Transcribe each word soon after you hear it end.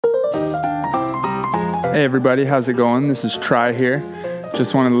Hey everybody, how's it going? This is Try here.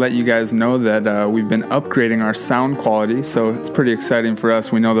 Just wanted to let you guys know that we've been upgrading our sound quality, so it's pretty exciting for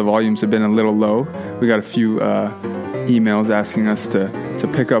us. We know the volumes have been a little low. We got a few emails asking us to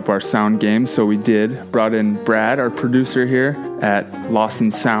pick up our sound game, so we did. Brought in Brad, our producer here at Lawson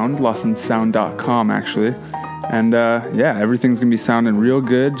Sound, lawsonsound.com actually. And yeah, everything's going to be sounding real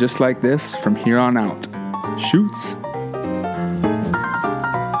good, just like this from here on out. Shoots!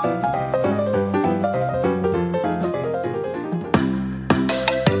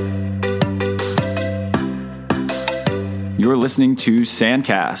 You're listening to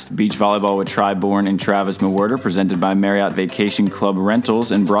Sandcast, beach volleyball with Tri Bourne and Travis Mewerder, presented by Marriott Vacation Club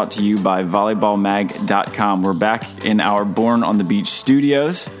Rentals and brought to you by volleyballmag.com. We're back in our Born on the Beach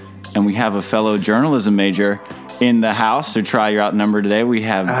studios, and we have a fellow journalism major in the house. So Tri, you're outnumbered today. We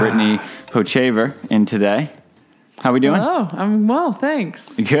have Brittany Hochevar in today. How we doing? Hello, I'm well,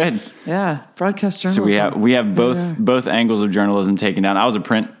 thanks. Good. Yeah, broadcast journalism. So we have both angles of journalism taken down. I was a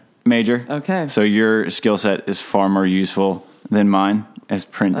print major. Okay. So your skill set is far more useful than mine, as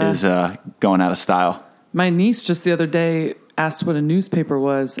print is going out of style. My niece just the other day asked what a newspaper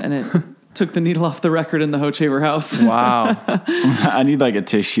was, and it took the needle off the record in the Hochevar house. Wow. I need like a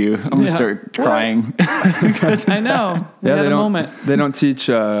tissue. I'm going to start crying. I know. Yeah, had a moment. They don't teach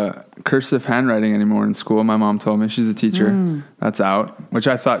cursive handwriting anymore in school. My mom told me. She's a teacher. That's out, which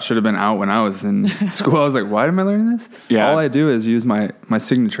I thought should have been out when I was in school. I was like, why am I learning this? Yeah. All I do is use my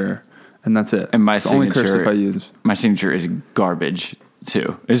signature, and that's it. And it's the only cursive I use. My signature is garbage,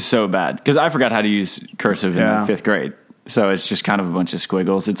 too. It's so bad. Because I forgot how to use cursive in the fifth grade. So it's just kind of a bunch of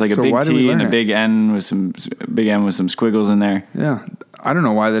squiggles. It's like a big T and a big N with some squiggles in there. Yeah. I don't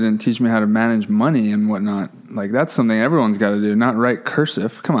know why they didn't teach me how to manage money and whatnot. Like, that's something everyone's got to do, not write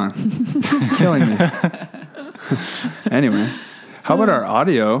cursive. Come on. Killing me. Anyway, how about our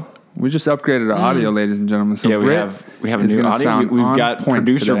audio? We just upgraded our audio, ladies and gentlemen. So yeah, we have a new audio. We've got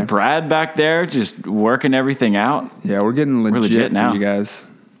producer today. Brad back there just working everything out. Yeah, we're getting legit now for you guys.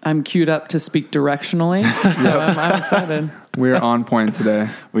 I'm queued up to speak directionally, so I'm excited. We're on point today.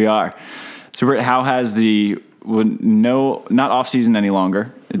 We are. So, Britt, how has not off season any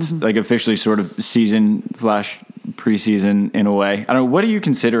longer? It's like officially sort of season / preseason in a way. I don't know. What do you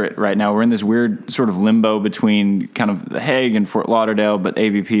consider it right now? We're in this weird sort of limbo between kind of The Hague and Fort Lauderdale, but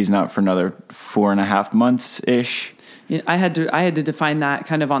AVP is not for another 4.5 months ish. Yeah, I had to define that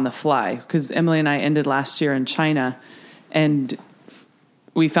kind of on the fly because Emily and I ended last year in China, and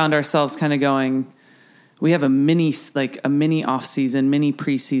we found ourselves kind of going, we have a mini off season, mini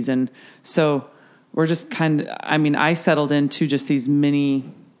preseason. So we're just I settled into just these mini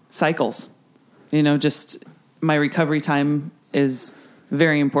cycles, just my recovery time is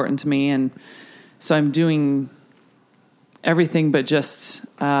very important to me. And so I'm doing everything, but just,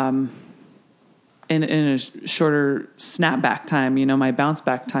 in a shorter snapback time, my bounce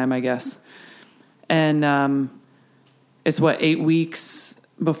back time, I guess. And, it's 8 weeks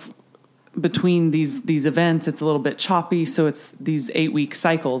between these events. It's a little bit choppy. So it's these 8-week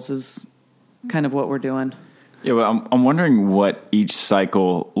cycles is kind of what we're doing. Yeah, well, I'm wondering what each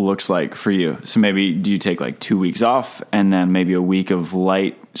cycle looks like for you. So maybe do you take like 2 weeks off and then maybe a week of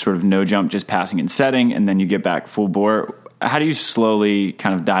light, sort of no jump, just passing and setting, and then you get back full bore? How do you slowly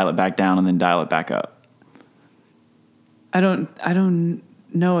kind of dial it back down and then dial it back up? I don't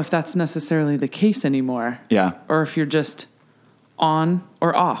know if that's necessarily the case anymore. Yeah. Or if you're just on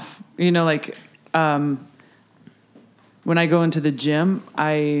or off. When I go into the gym,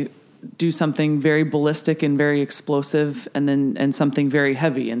 I do something very ballistic and very explosive, and something very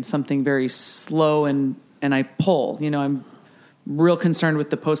heavy and something very slow, and I pull. I'm real concerned with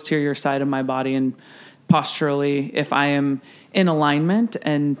the posterior side of my body, and posturally, if I am in alignment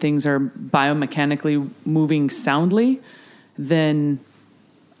and things are biomechanically moving soundly, then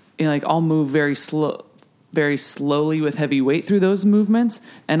I'll move very slowly with heavy weight through those movements,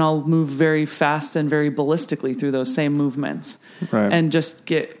 and I'll move very fast and very ballistically through those same movements. Right. And just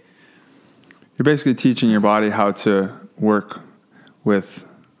You're basically teaching your body how to work with.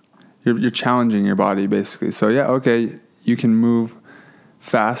 You're challenging your body basically. So yeah, okay, you can move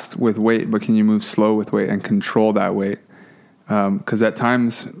fast with weight, but can you move slow with weight and control that weight? Because at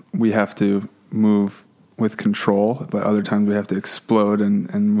times we have to move with control, but other times we have to explode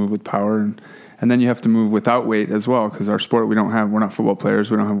and move with power, and then you have to move without weight as well. Because our sport, we're not football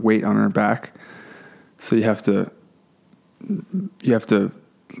players. We don't have weight on our back, so you have to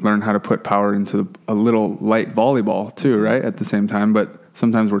learn how to put power into a little light volleyball too, right? At the same time, but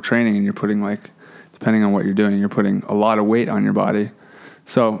sometimes we're training and you're putting depending on what you're doing, you're putting a lot of weight on your body.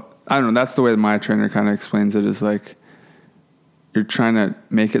 So I don't know. That's the way that my trainer kind of explains it, is like you're trying to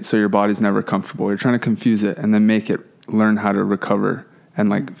make it so your body's never comfortable. You're trying to confuse it and then make it learn how to recover and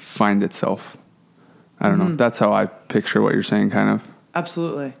like find itself. I don't know. That's how I picture what you're saying, kind of.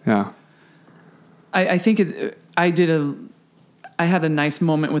 Absolutely. Yeah. I think I had a nice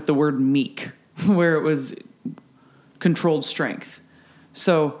moment with the word meek, where it was controlled strength.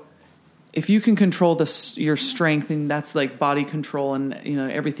 So if you can control your strength, and that's like body control and,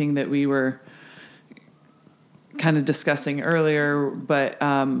 everything that we were kind of discussing earlier, but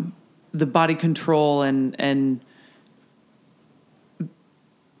the body control and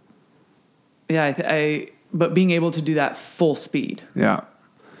but being able to do that full speed. Yeah.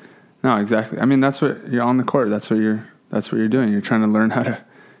 No, exactly. I mean, that's what you're on the court. That's what you're doing. You're trying to learn how to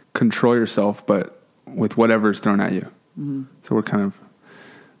control yourself, but with whatever's thrown at you. Mm-hmm. So we're kind of,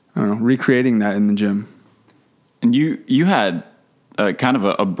 I don't know, recreating that in the gym. And you had kind of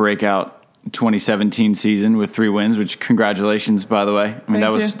a breakout 2017 season with 3 wins, which congratulations, by the way. I mean,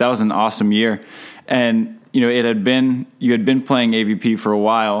 that was an awesome year. And, you had been playing AVP for a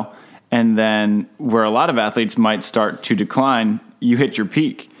while, and then where a lot of athletes might start to decline, you hit your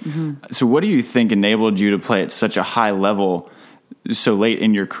peak. Mm-hmm. So what do you think enabled you to play at such a high level so late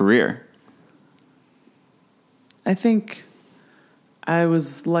in your career? I think I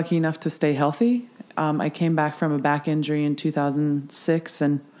was lucky enough to stay healthy. I came back from a back injury in 2006,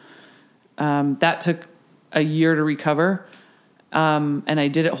 and that took a year to recover. And I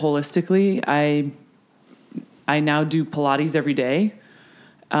did it holistically. I now do Pilates every day.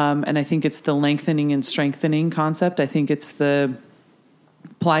 And I think it's the lengthening and strengthening concept. I think it's the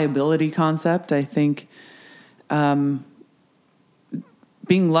pliability concept. I think being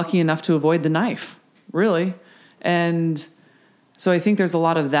lucky enough to avoid the knife, really. And so I think there's a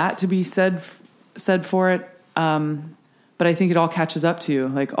lot of that to be said for it. But I think it all catches up to you,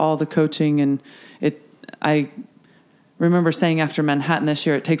 like all the coaching and it. I remember saying after Manhattan this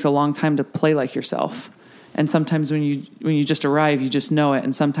year, it takes a long time to play like yourself. And sometimes when you just arrive, you just know it.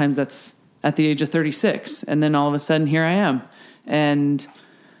 And sometimes that's at the age of 36. And then all of a sudden, here I am. And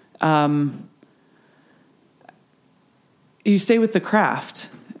you stay with the craft.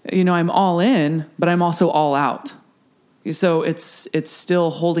 I'm all in, but I'm also all out. So it's still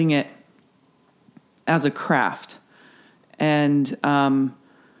holding it as a craft. And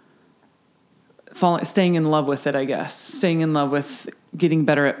staying in love with it, I guess. Staying in love with getting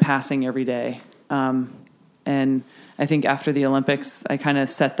better at passing every day. And I think after the Olympics, I kind of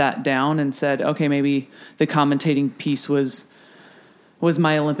set that down and said, okay, maybe the commentating piece was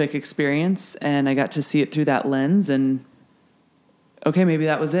my Olympic experience, and I got to see it through that lens, and okay, maybe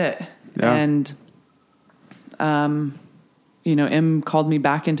that was it. Yeah. And, Em called me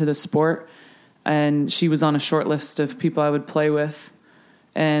back into the sport, and she was on a short list of people I would play with,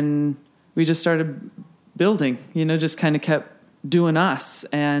 and we just started building, just kind of kept doing us,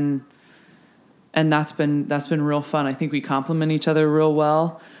 and that's been real fun. I think we complement each other real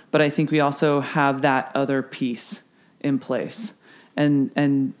well, but I think we also have that other piece in place.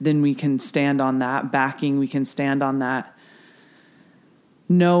 And then we can stand on that backing. We can stand on that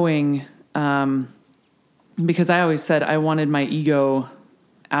knowing, because I always said I wanted my ego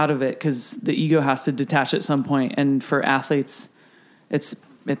out of it, because the ego has to detach at some point. And for athletes, it's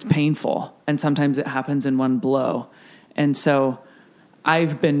painful. And sometimes it happens in one blow. And so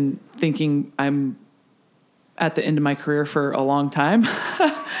I've been thinking I'm at the end of my career for a long time.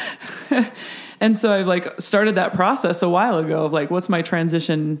 And so I've started that process a while ago of what's my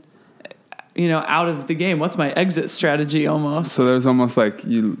transition, out of the game? What's my exit strategy almost? So there's almost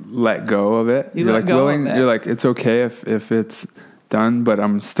you let go of it. You're willing, of it. You're it's okay if it's done, but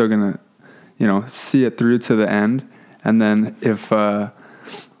I'm still going to, see it through to the end. And then if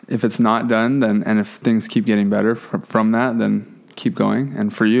it's not done, then, and if things keep getting better from that, then keep going.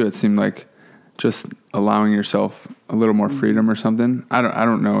 And for you, it seemed like just allowing yourself a little more freedom or something. I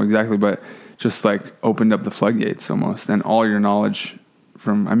don't know exactly, but just opened up the floodgates almost, and all your knowledge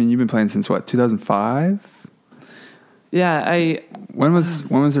from, you've been playing since what, 2005? Yeah. When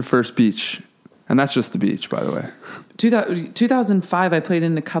was your first beach? And that's just the beach, by the way. 2005, I played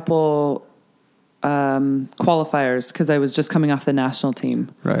in a couple qualifiers because I was just coming off the national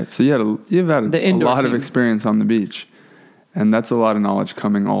team. Right. So you've had a lot of experience on the beach. And that's a lot of knowledge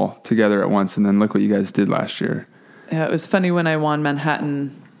coming all together at once. And then look what you guys did last year. Yeah, it was funny when I won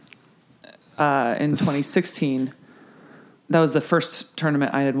Manhattan in 2016. That was the first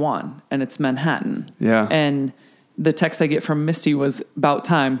tournament I had won, and it's Manhattan. Yeah. And the text I get from Misty was about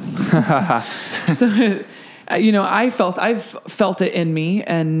time. So, I've felt it in me,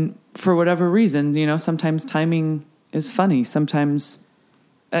 and for whatever reason, sometimes timing is funny. Sometimes,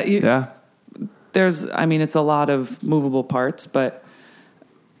 it's a lot of movable parts, but,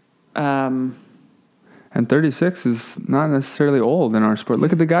 and 36 is not necessarily old in our sport.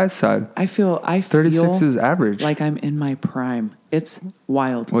 Look at the guys' side. I feel 36 is average. Like I'm in my prime. It's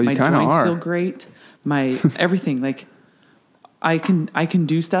wild. Well, you my kinda joints are. feel great. My everything, like I can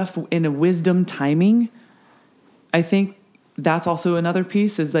do stuff in a wisdom timing. I think that's also another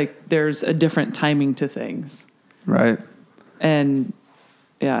piece is like there's a different timing to things. Right. And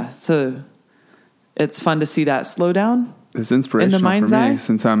yeah, so it's fun to see that slow down. It's inspirational for mind's me eye?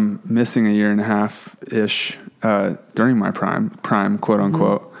 since I'm missing a year and a half ish during my prime quote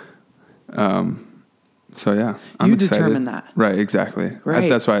unquote. So yeah, I'm You excited. determine that. Right, exactly. Right.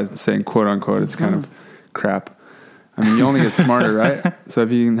 That's why I'm saying quote unquote. It's kind of crap. I mean, you only get smarter, right? So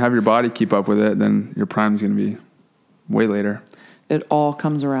if you can have your body keep up with it, then your prime's going to be way later. It all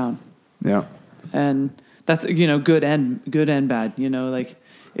comes around. Yeah. And that's, good and bad, like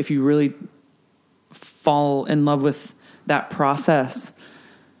if you really fall in love with that process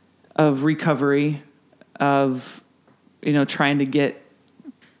of recovery, of, trying to get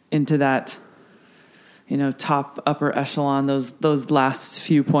into that, top upper echelon, those last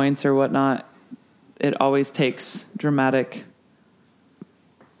few points or whatnot, it always takes a dramatic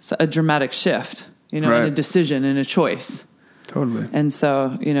shift, in Right. a decision and a choice. Totally. And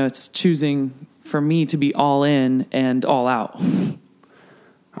so, it's choosing for me to be all in and all out.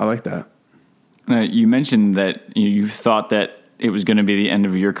 I like that. You mentioned that you thought that it was going to be the end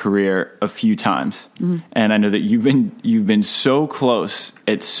of your career a few times. Mm-hmm. And I know that you've been so close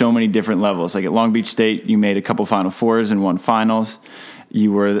at so many different levels. Like at Long Beach State, you made a couple Final Fours and won finals.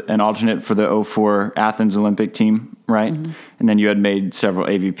 You were an alternate for the 2004 Athens Olympic team, right? Mm-hmm. And then you had made several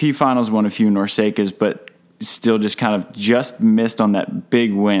AVP finals, won a few Norsecas, but still just missed on that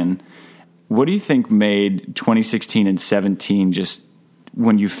big win. What do you think made 2016 and 17 just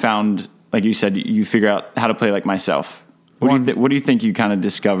when you found, like you said, you figure out how to play like myself? What do you think you kind of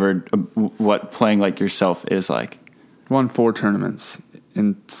discovered what playing like yourself is like? Won 4 tournaments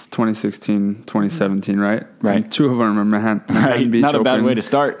in 2016, 2017, right? Right. And 2 of them are Manhattan Beach Not a bad Open, way to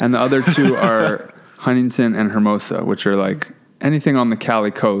start. And the other 2 are Huntington and Hermosa, which are like anything on the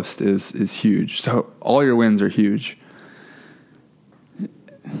Cali coast is huge. So all your wins are huge.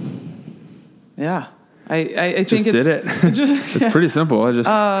 Yeah. I think did it. It's pretty simple. Is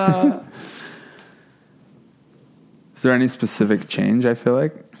there any specific change? I feel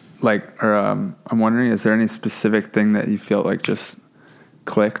I'm wondering, is there any specific thing that you feel like just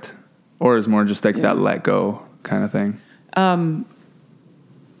clicked, or is more just like that let go kind of thing?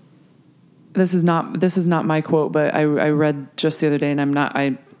 This is not my quote, but I read just the other day, and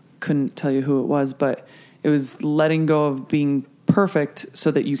I couldn't tell you who it was, but it was letting go of being perfect so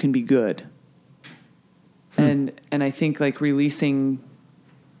that you can be good. And I think like releasing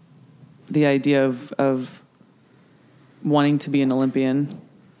the idea of wanting to be an Olympian,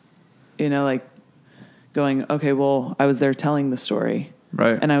 like going, okay, well, I was there telling the story.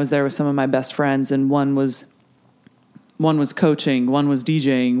 Right. And I was there with some of my best friends, and one was coaching, one was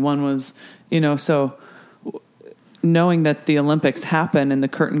DJing, one was, so knowing that the Olympics happen and the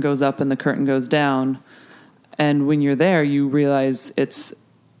curtain goes up and the curtain goes down. And when you're there, you realize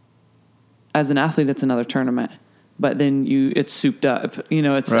as an athlete, it's another tournament, but then it's souped up,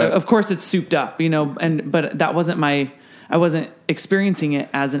 right. Of course it's souped up, but that wasn't I wasn't experiencing it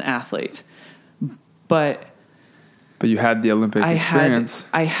as an athlete, but you had the Olympic experience.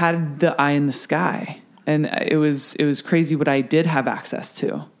 I had the eye in the sky, and it was crazy what I did have access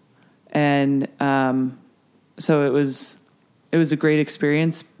to. And, so it was a great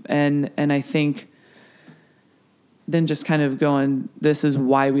experience. And I think then just kind of going, this is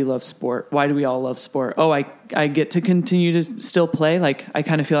why we love sport. Why do we all love sport? Oh, I get to continue to still play. Like I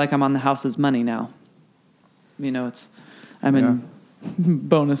kind of feel like I'm on the house's money now. I'm in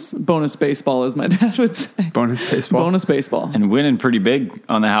bonus baseball, as my dad would say. Bonus baseball. And winning pretty big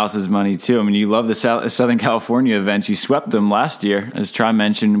on the house's money too. I mean, you love the Southern California events. You swept them last year, as Tri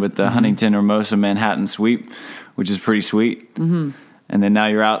mentioned, with the Huntington Hermosa Manhattan sweep, which is pretty sweet. Mm-hmm. And then now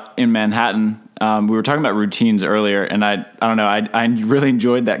you're out in Manhattan. We were talking about routines earlier, and I don't know, I really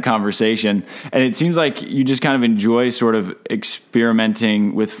enjoyed that conversation. And it seems like you just kind of enjoy sort of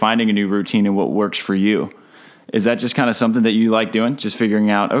experimenting with finding a new routine and what works for you. Is that just kind of something that you like doing? Just figuring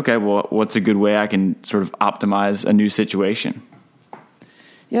out, okay, well, what's a good way I can sort of optimize a new situation?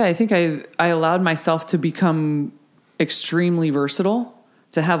 Yeah, I think I allowed myself to become extremely versatile,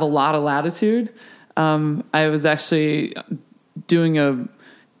 to have a lot of latitude. I was actually doing a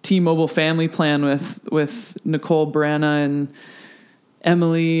T-Mobile family plan with Nicole Branna, and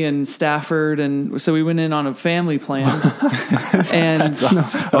Emily and Stafford, and so we went in on a family plan. And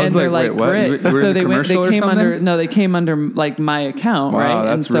they're like, wait, Brit. You were So in they came something? They came under like my account, Wow, right?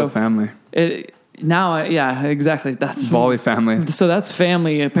 that's and real family. Yeah, exactly. That's Volley family. So that's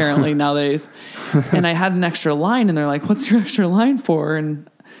family apparently nowadays. And I had an extra line, and they're like, "What's your extra line for?" And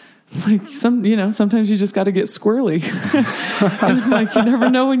like sometimes you just got to get squirrely. And I'm like, you never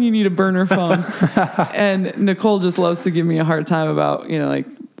know when you need a burner phone. And Nicole just loves to give me a hard time about, like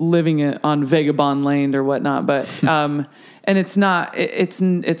living it on Vagabond Lane or whatnot. But, and it's not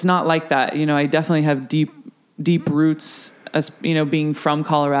like that. I definitely have deep roots as, being from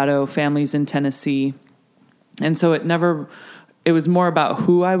Colorado, families in Tennessee. And so it was more about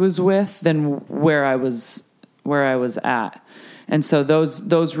who I was with than where I was at. And so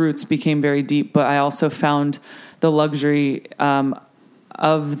those roots became very deep, but I also found the luxury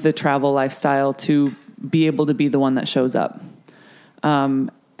of the travel lifestyle to be able to be the one that shows up.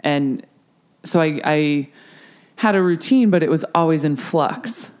 And so I had a routine, but it was always in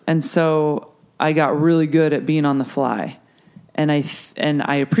flux. And so I got really good at being on the fly. And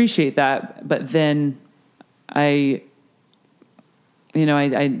I appreciate that, but then I'm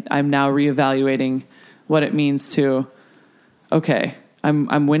now reevaluating what it means to, okay,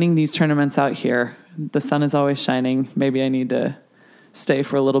 I'm winning these tournaments out here. The sun is always shining. Maybe I need to stay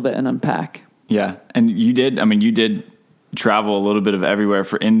for a little bit and unpack. Yeah. And you did travel a little bit of everywhere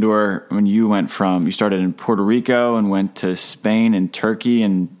for indoor. When you started in Puerto Rico and went to Spain and Turkey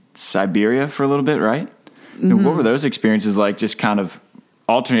and Siberia for a little bit, right? Mm-hmm. And what were those experiences like, just kind of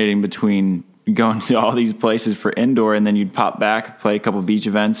alternating between going to all these places for indoor and then you'd pop back, play a couple of beach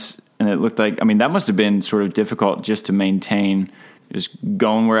events? And it looked like, that must have been sort of difficult just to maintain, just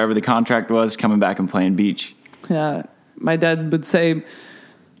going wherever the contract was, coming back and playing beach. Yeah. My dad would say,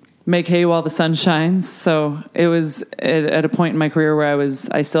 make hay while the sun shines. So it was at a point in my career where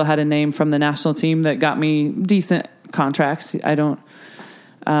I still had a name from the national team that got me decent contracts. I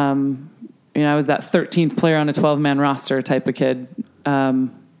was that 13th player on a 12-man roster type of kid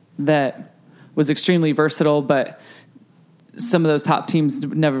that was extremely versatile, but some of those top teams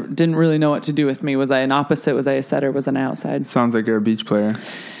didn't really know what to do with me. Was I an opposite? Was I a setter? Was I an outside? Sounds like you're a beach player.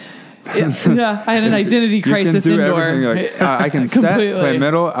 Yeah. I had an identity crisis indoor. I can set, play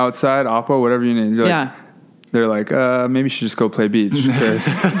middle, outside, oppo, whatever you need. They're like, maybe you should just go play beach.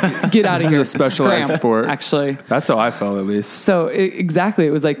 Get out of here. It's a specialized sport. Actually. That's how I felt, at least. So exactly.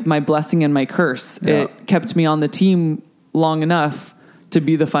 It was like my blessing and my curse. Yeah. It kept me on the team long enough to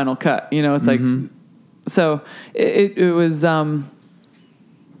be the final cut. It's like, so it was,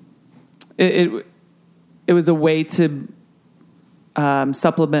 it was a way to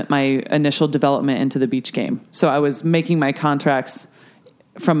supplement my initial development into the beach game. So I was making my contracts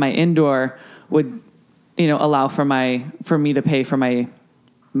from my indoor would, allow for me to pay for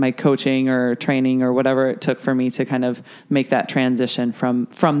my coaching or training or whatever it took for me to kind of make that transition from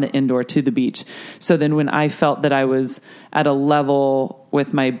the indoor to the beach. So then when I felt that I was at a level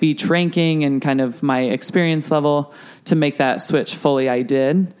with my beach ranking and kind of my experience level to make that switch fully, I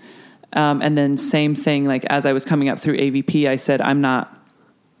did. And then same thing, like as I was coming up through AVP, I said, I'm not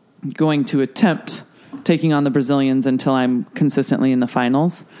going to attempt taking on the Brazilians until I'm consistently in the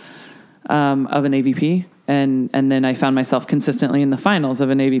finals of an AVP. And then I found myself consistently in the finals of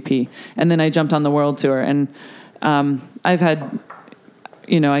an AVP. And then I jumped on the world tour. And I've had,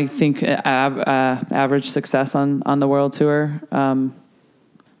 I think average success on the world tour.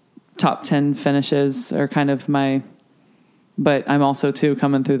 Top 10 finishes are kind of but I'm also too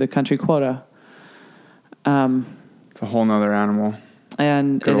coming through the country quota. It's a whole nother animal.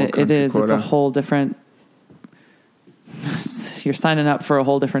 And it is. Quota. It's a whole different, you're signing up for a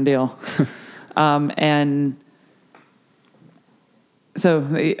whole different deal. And so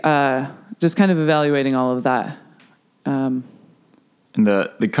just kind of evaluating all of that. And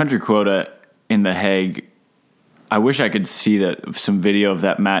the country quota in The Hague, I wish I could see some video of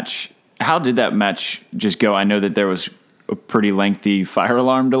that match. How did that match just go? I know that there was a pretty lengthy fire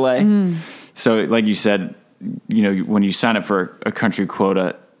alarm delay. Mm. So like you said, when you sign up for a country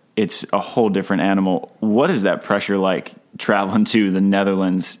quota, it's a whole different animal. What is that pressure like traveling to the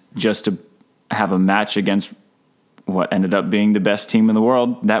Netherlands just to have a match against what ended up being the best team in the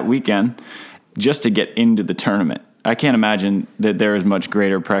world that weekend just to get into the tournament? I can't imagine that there is much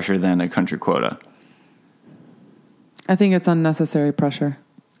greater pressure than a country quota. I think it's unnecessary pressure.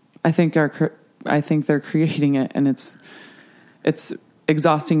 I think they're creating it, and it's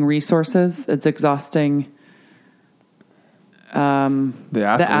exhausting resources. It's exhausting the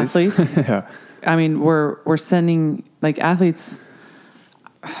athletes. Yeah. I mean, we're sending like athletes.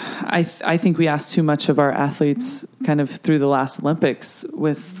 I think we ask too much of our athletes kind of through the last Olympics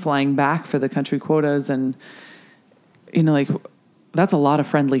with flying back for the country quotas. And, like that's a lot of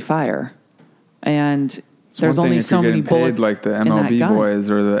friendly fire. And there's only so many bullets like the MLB boys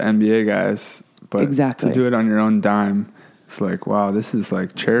or the NBA guys, but exactly. to do it on your own dime, it's like, wow, this is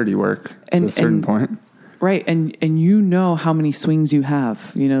like charity work to a certain point. Right. And how many swings you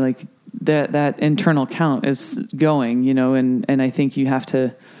have, like that internal count is going, and I think you have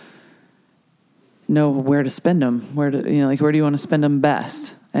to know where to spend them, where do you want to spend them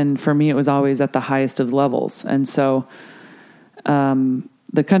best? And for me, it was always at the highest of levels. And so,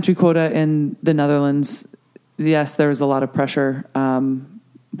 the country quota in the Netherlands, yes, there was a lot of pressure.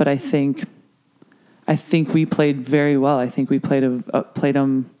 But I think we played very well. I think we played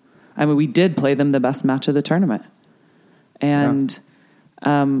them. I mean, we did play them the best match of the tournament. And,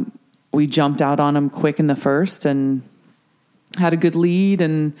 we jumped out on them quick in the first and had a good lead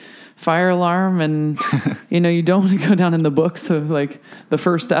and fire alarm. And, you don't want to go down in the books of like the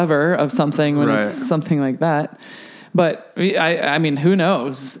first ever of something when it's something like that. But I mean, who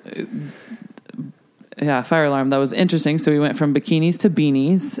knows? Yeah, fire alarm. That was interesting. So we went from bikinis to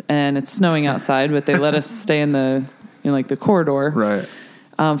beanies, and it's snowing outside, but they let us stay in the, the corridor. Right.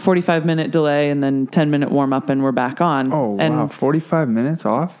 45-minute delay and then 10-minute warm up, and we're back on. Oh, and wow. 45 minutes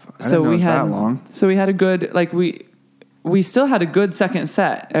off? I didn't know it was that long. So we had a good, we still had a good second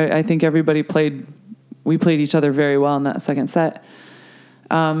set. I think everybody we played each other very well in that second set.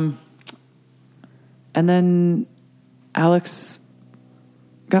 And then Alex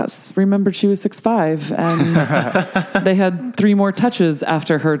remembered she was 6'5", and they had 3 more touches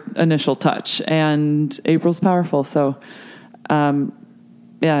after her initial touch, and April's powerful. So,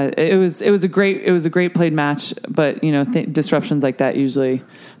 yeah, it was a great played match, but disruptions like that usually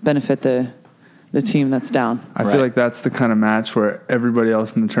benefit the team that's down. I feel like that's the kind of match where everybody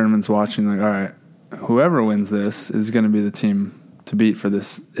else in the tournament's watching, like, all right, whoever wins this is going to be the team to beat for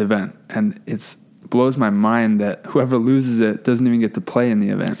this event. And it blows my mind that whoever loses it doesn't even get to play in the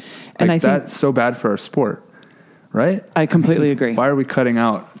event. And I think that's so bad for our sport, right? I completely agree. Why are we cutting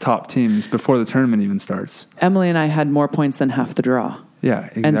out top teams before the tournament even starts? Emily and I had more points than half the draw. Yeah,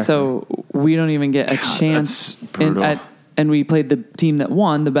 exactly. And so we don't even get a chance. And we played the team that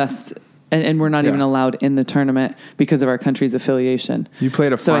won the best, and we're not even allowed in the tournament because of our country's affiliation. You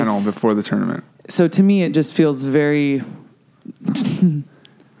played a final before the tournament. So to me, it just feels very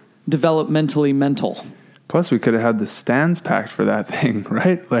developmentally mental. Plus, we could have had the stands packed for that thing,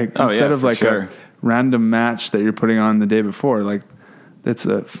 right? Like instead of like a random match that you're putting on the day before, like it's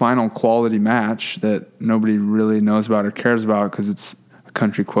a final quality match that nobody really knows about or cares about because it's a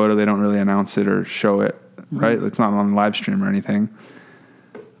country quota. They don't really announce it or show it, right? It's not on live stream or anything.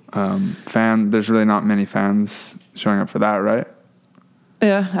 There's really not many fans showing up for that, right?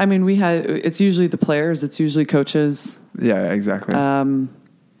 Yeah, I mean, it's usually the players, it's usually coaches. Yeah, exactly.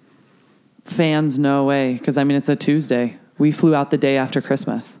 Fans, no way, because I mean, it's a Tuesday. We flew out the day after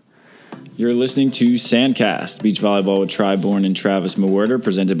Christmas. You're listening to Sandcast, beach volleyball with Tri Bourne and Travis Mewerder,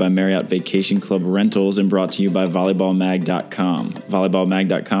 presented by Marriott Vacation Club Rentals and brought to you by volleyballmag.com.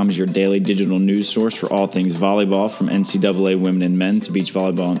 Volleyballmag.com is your daily digital news source for all things volleyball, from NCAA women and men to beach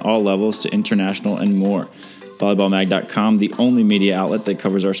volleyball on all levels to international and more. Volleyballmag.com, the only media outlet that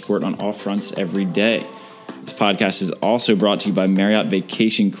covers our sport on all fronts every day. This podcast is also brought to you by Marriott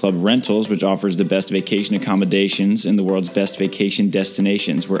Vacation Club Rentals, which offers the best vacation accommodations in the world's best vacation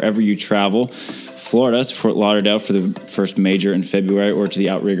destinations. Wherever you travel, Florida to Fort Lauderdale for the first major in February, or to the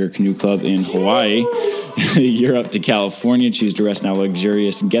Outrigger Canoe Club in Hawaii. Europe to California, choose to rest in our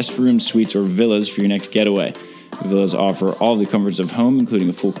luxurious guest rooms, suites, or villas for your next getaway. The villas offer all the comforts of home, including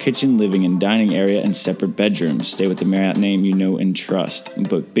a full kitchen, living and dining area, and separate bedrooms. Stay with the Marriott name you know and trust.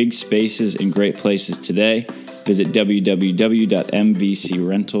 Book big spaces in great places today. Visit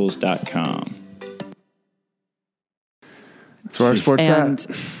www.mvcrentals.com. That's where our sport's at.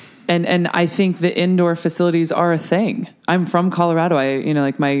 And I think the indoor facilities are a thing. I'm from Colorado.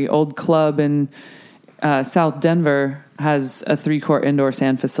 Like my old club in South Denver has a 3-court indoor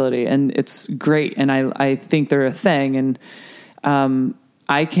sand facility, and it's great. And I think they're a thing. And I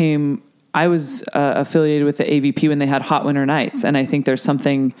was affiliated with the AVP when they had hot winter nights, and I think there's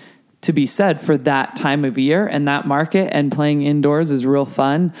something to be said for that time of year and that market, and playing indoors is real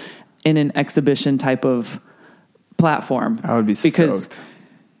fun in an exhibition type of platform. I would be stoked.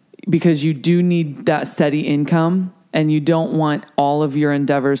 Because you do need that steady income, and you don't want all of your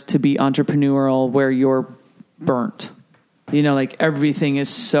endeavors to be entrepreneurial where you're burnt. Like everything is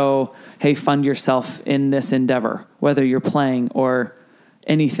so, hey, fund yourself in this endeavor, whether you're playing or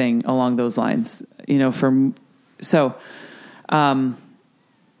anything along those lines.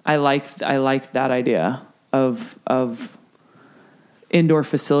 I like that idea. of indoor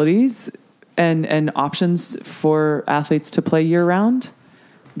facilities and options for athletes to play year round.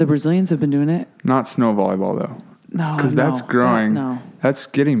 The Brazilians have been doing it. Not snow volleyball though. No, because that's growing. No. That's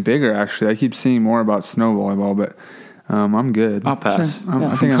getting bigger. Actually, I keep seeing more about snow volleyball, but I'm good. I'll pass. Sure.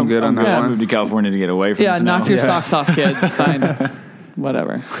 I think I'm good on that I one. moved to California to get away from the snow. Knock your socks off, kids. Fine,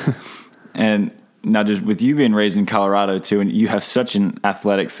 whatever. And now, just with you being raised in Colorado too, and you have such an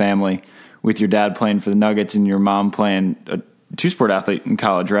athletic family, with your dad playing for the Nuggets and your mom playing a two-sport athlete in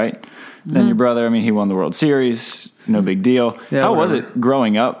college, right? Mm-hmm. Then your brother, I mean, he won the World Series. No big deal. Yeah, How whatever. was it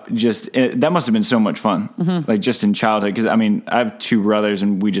growing up? That must have been so much fun, like just in childhood. Because I mean, I have two brothers,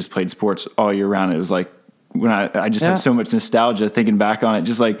 and we just played sports all year round. It was like when I just have so much nostalgia thinking back on it.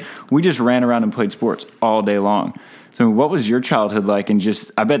 Just like we just ran around and played sports all day long. So what was your childhood like? And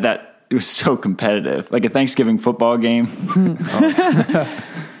just I bet that it was so competitive, like a Thanksgiving football game.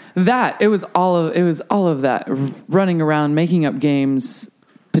 It was all of that, running around, making up games.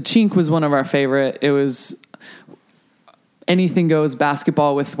 Pachink was one of our favorite. It was anything goes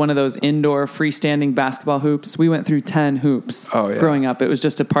basketball with one of those indoor freestanding basketball hoops. We went through 10 hoops growing up. It was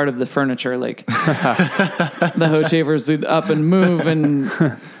just a part of the furniture. Like the Hochavers would up and move, and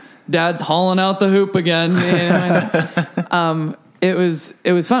Dad's hauling out the hoop again. It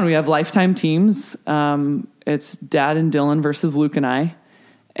was fun. We have lifetime teams. It's Dad and Dylan versus Luke and I,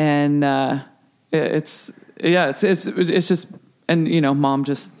 and it's just. And, Mom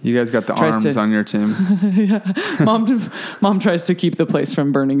just... You guys got the arms on your team. Mom tries to keep the place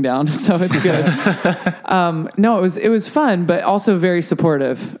from burning down, so it's good. No, it was fun, but also very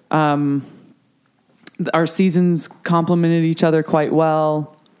supportive. Our seasons complemented each other quite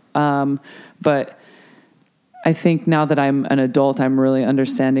well. But I think now that I'm an adult, I'm really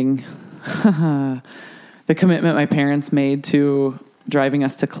understanding the commitment my parents made to driving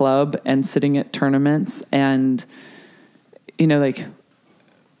us to club and sitting at tournaments and...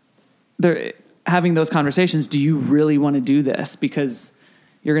 they're having those conversations. Do you really want to do this? Because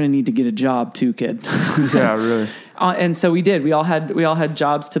you're going to need to get a job too, kid. Yeah, really. And so we did. We all had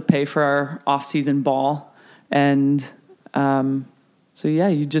jobs to pay for our off-season ball. And if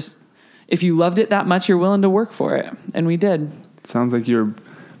you loved it that much, you're willing to work for it. And we did. It sounds like you're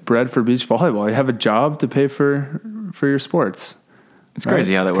bred for beach volleyball. You have a job to pay for your sports. It's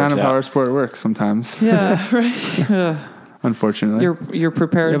crazy how that works out. It's kind of how our sport works sometimes. Yeah, right. Unfortunately, you're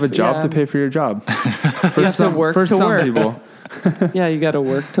prepared. You have a job to pay for your job. You have to work to work. People. Yeah, you got to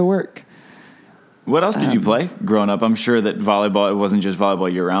work to work. What else did you play growing up? I'm sure that volleyball, it wasn't just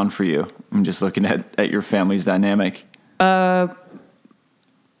volleyball year round for you. I'm just looking at your family's dynamic. I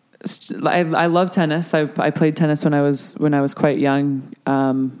love tennis. I played tennis when I was quite young.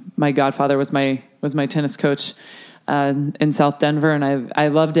 My godfather was my tennis coach in South Denver, and I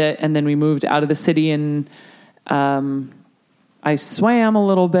loved it. And then we moved out of the city, and I swam a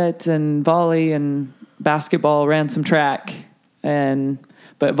little bit, and volley and basketball, ran some track,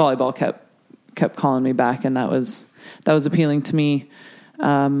 but volleyball kept calling me back, and that was appealing to me.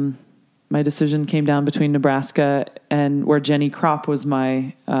 My decision came down between Nebraska and where Jenny Kropp was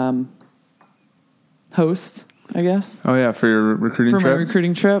my host, I guess. Oh yeah, for your recruiting trip? For my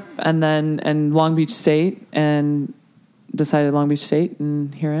recruiting trip, and Long Beach State, and decided Long Beach State,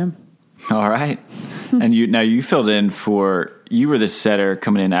 and here I am. All right. And you filled in you were the setter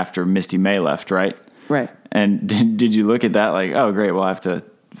coming in after Misty May left, right? Right. And did you look at that like, oh great, well I have to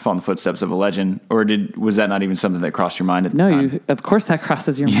follow in the footsteps of a legend, or was that not even something that crossed your mind at the time? No, of course that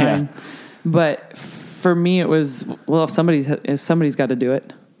crosses your mind. But for me, it was, well, if somebody's got to do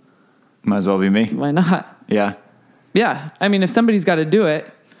it, might as well be me. Why not? Yeah. Yeah. I mean, if somebody's got to do it,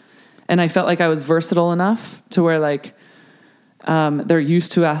 and I felt like I was versatile enough to where like they're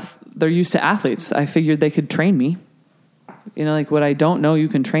used to athletes. I figured they could train me. Like what I don't know, you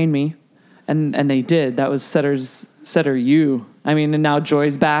can train me, and they did. That was setter U. I mean, and now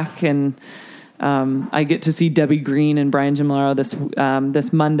Joy's back, and I get to see Debbie Green and Brian Gimolaro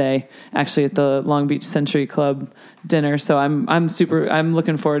this Monday, actually at the Long Beach Century Club dinner. So I'm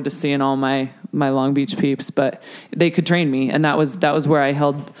looking forward to seeing all my Long Beach peeps. But they could train me, and that was where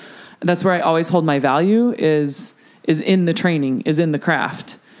that's where I always hold my value is in the training, is in the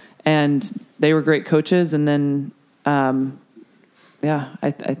craft. And they were great coaches, and then I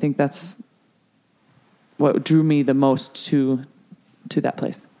think that's what drew me the most to that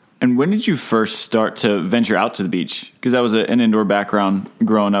place. And when did you first start to venture out to the beach? Because that was an indoor background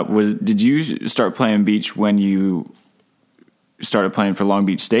growing up. Did you start playing beach when you started playing for Long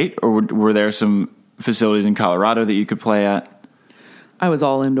Beach State, or were there some facilities in Colorado that you could play at? I was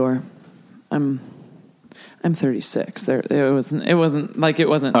all indoor. I'm 36. It wasn't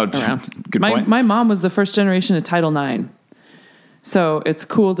around. Good point. My mom was the first generation of Title IX. So it's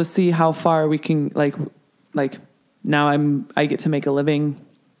cool to see how far we can like now I get to make a living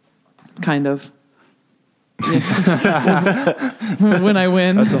kind of. Yeah. When I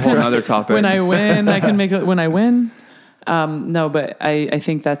win. That's a whole other topic. When I win, I can make it when I win. No, but I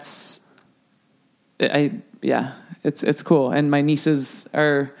think it's cool. And my nieces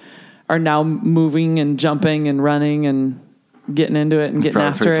are now moving and jumping and running and getting into it and getting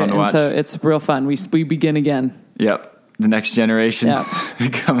after it. And so it's real fun. We begin again. Yep. The next generation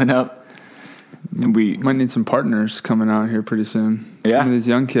coming up. And we might need some partners coming out here pretty soon. Yeah. Some of these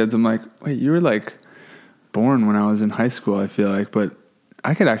young kids, I'm like, wait, you were like born when I was in high school, I feel like, but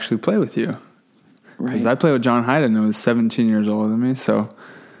I could actually play with you. Because I played with John Hyden, who was 17 years older than me, so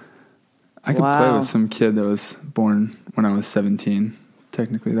I could play with some kid that was born when I was 17.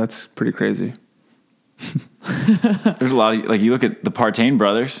 Technically, that's pretty crazy. There's a lot of, like, you look at the Partain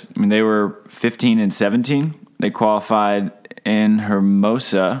brothers. I mean, they were 15 and 17. They qualified in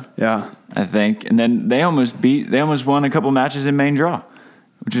Hermosa, I think, and then they almost won a couple matches in main draw,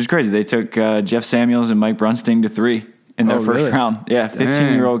 which was crazy. They took Jeff Samuels and Mike Brunsting to 3 in their first round. Yeah,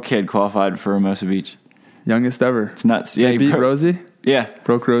 15-year-old kid qualified for Hermosa Beach. Youngest ever. It's nuts. Yeah, he beat Rosie? Yeah.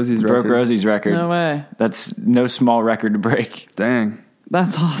 Broke Rosie's record. No way. That's no small record to break. Dang.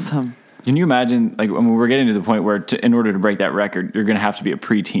 That's awesome. Can you imagine, like, when we're getting to the point where in order to break that record, you're going to have to be a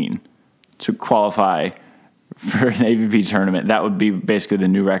preteen to qualify for an AVP tournament. That would be basically the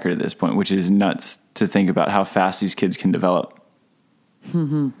new record at this point, which is nuts to think about how fast these kids can develop.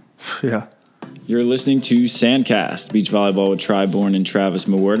 Yeah. You're listening to Sandcast, beach volleyball with Tri Bourne and Travis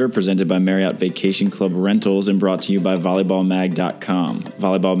Mewerder, presented by Marriott Vacation Club Rentals and brought to you by volleyballmag.com.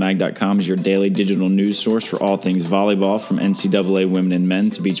 Volleyballmag.com is your daily digital news source for all things volleyball, from NCAA women and men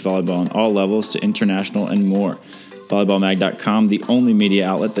to beach volleyball on all levels to international and more. Volleyballmag.com, the only media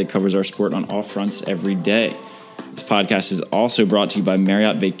outlet that covers our sport on all fronts every day. This podcast is also brought to you by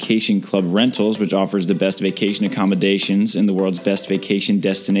Marriott Vacation Club Rentals, which offers the best vacation accommodations in the world's best vacation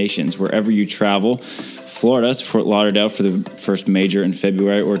destinations. Wherever you travel, Florida to Fort Lauderdale for the first major in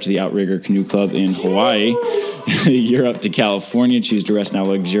February, or to the Outrigger Canoe Club in Hawaii. Europe to California, choose to rest in our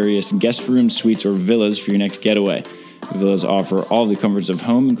luxurious guest rooms, suites, or villas for your next getaway. The villas offer all the comforts of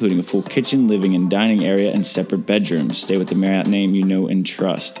home, including a full kitchen, living and dining area, and separate bedrooms. Stay with the Marriott name you know and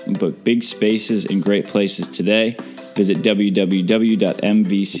trust. Book big spaces in great places today. Visit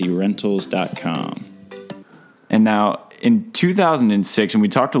www.mvcrentals.com. And now, in 2006, and we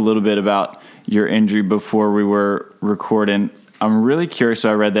talked a little bit about your injury before we were recording, I'm really curious.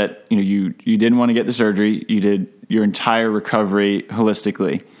 So I read that you didn't want to get the surgery. You did your entire recovery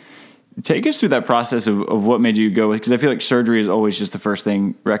holistically. Take us through that process of what made you go with, because I feel like surgery is always just the first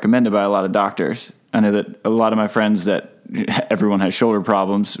thing recommended by a lot of doctors. I know that a lot of my friends, that everyone has shoulder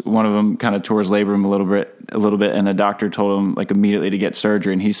problems. One of them kind of tore his labrum a little bit, and a doctor told him like immediately to get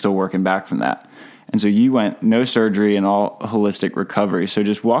surgery, and he's still working back from that. And so you went no surgery and all holistic recovery. So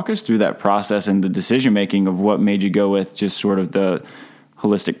just walk us through that process and the decision making of what made you go with just sort of the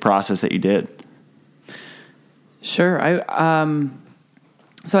holistic process that you did. Sure.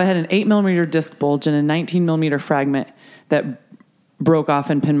 So I had an 8mm disc bulge and a 19mm fragment that broke off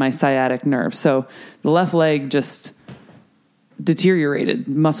and pinned my sciatic nerve. So the left leg just deteriorated.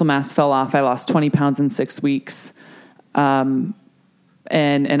 Muscle mass fell off. I lost 20 pounds in 6 weeks. And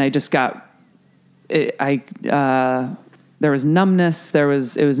I just got, there was numbness, it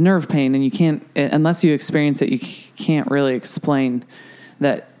was nerve pain, and you can't, unless you experience it, you can't really explain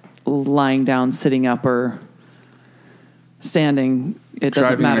that lying down, sitting up, or standing, it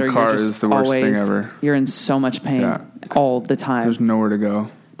doesn't Driving matter. a car is the worst thing ever. You're in so much pain all the time. There's nowhere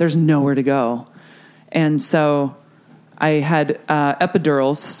to go. And so I had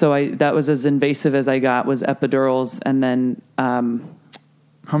epidurals. So that was as invasive as I got, was epidurals. And then how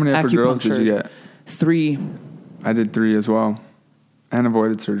many epidurals did you get? 3. I did 3 as well, and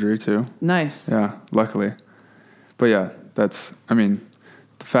avoided surgery too. Nice. Yeah, luckily. But yeah,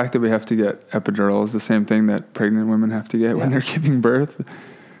 the fact that we have to get epidural is the same thing that pregnant women have to get when they're giving birth.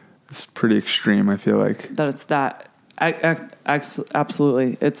 It's pretty extreme, I feel like. That it's that.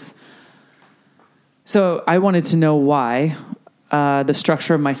 Absolutely. So I wanted to know why. The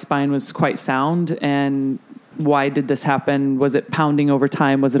structure of my spine was quite sound, and why did this happen? Was it pounding over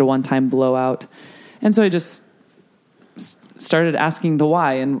time? Was it a one-time blowout? And so I just started asking the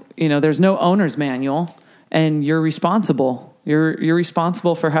why. And, there's no owner's manual, and you're responsible. You're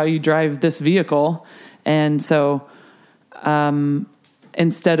responsible for how you drive this vehicle. And so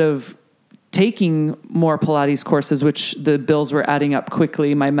instead of taking more Pilates courses, which the bills were adding up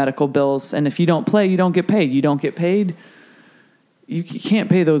quickly, my medical bills. And if you don't play, you don't get paid. You don't get paid, you can't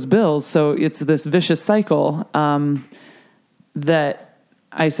pay those bills. So it's this vicious cycle that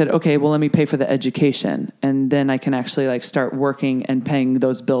I said, okay, well, let me pay for the education. And then I can actually like start working and paying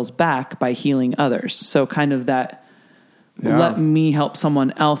those bills back by healing others. So kind of that, let me help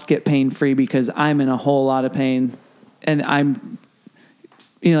someone else get pain free because I'm in a whole lot of pain. And I'm,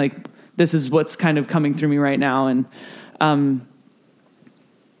 like, this is what's kind of coming through me right now. And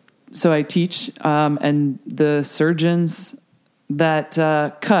so I teach, and the surgeons that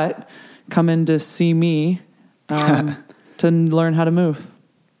cut come in to see me to learn how to move.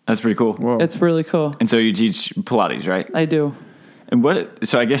 That's pretty cool. Whoa. It's really cool. And so you teach Pilates, right? I do. And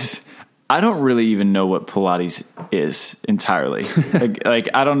so I guess I don't really even know what Pilates is entirely. like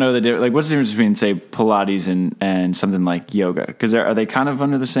I don't know like what's the difference between say Pilates and something like yoga? Because are they kind of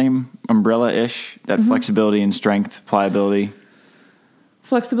under the same umbrella-ish? That flexibility and strength, pliability.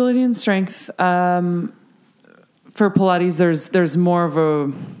 Flexibility and strength. For Pilates, there's more of a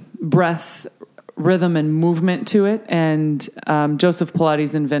breath, rhythm, and movement to it. And Joseph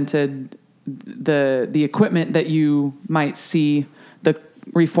Pilates invented the equipment that you might see, the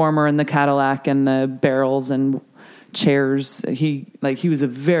reformer and the Cadillac and the barrels and chairs. He was a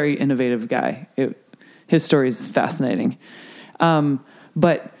very innovative guy. His story is fascinating.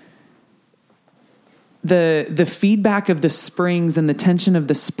 But the feedback of the springs and the tension of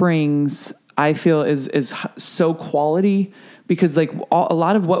the springs, I feel is so quality, because like a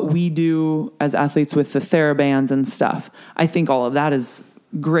lot of what we do as athletes with the TheraBands and stuff, I think all of that is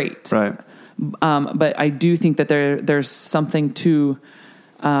great. Right. But I do think that there's something to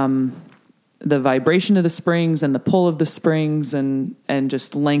the vibration of the springs and the pull of the springs and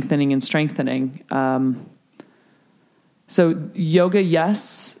just lengthening and strengthening. So yoga,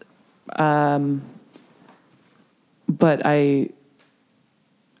 yes. But I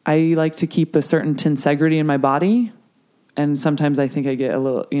like to keep a certain tensegrity in my body. And sometimes I think I get a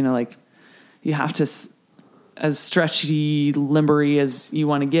little, like you have to, as stretchy, limbery as you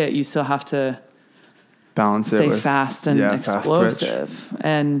want to get, you still have to balance stay it with, fast and explosive. Fast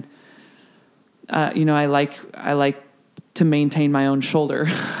and, I like to maintain my own shoulder.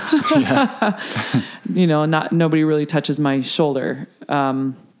 Nobody really touches my shoulder.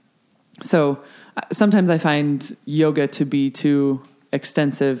 So sometimes I find yoga to be too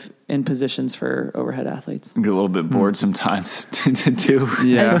extensive in positions for overhead athletes. You get a little bit bored sometimes to do.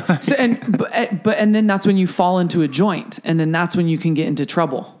 Yeah. And then that's when you fall into a joint, and then that's when you can get into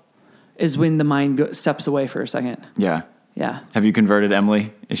trouble, is when the mind steps away for a second. Yeah. Yeah. Have you converted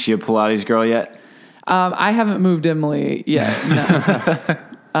Emily? Is she a Pilates girl yet? I haven't moved Emily yet.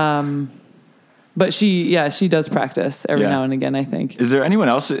 No. But she does practice every now and again, I think. Is there anyone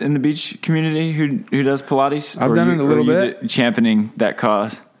else in the beach community who does Pilates? I've done it a little bit. Championing that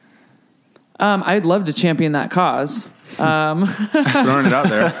cause? I'd love to champion that cause. Throwing it out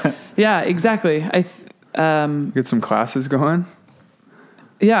there. Yeah, exactly. Get some classes going.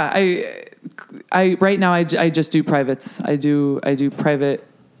 Yeah, I right now I just do privates. I do private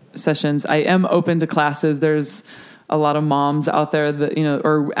sessions. I am open to classes. There's a lot of moms out there that,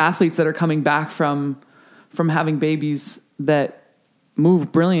 or athletes that are coming back from having babies that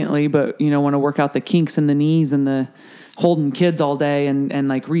move brilliantly, but, want to work out the kinks in the knees and the holding kids all day and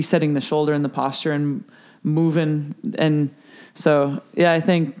like resetting the shoulder and the posture and moving. And so, yeah, I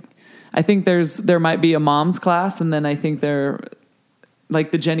think there might be a mom's class, and then I think they're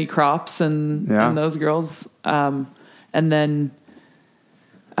like the Jenny Crops and those girls. And then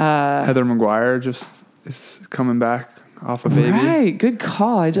Heather McGuire just is coming back off a baby. Right. Good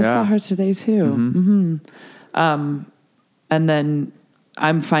call. I just saw her today too. Mm-hmm. And then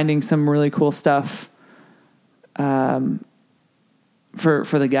I'm finding some really cool stuff for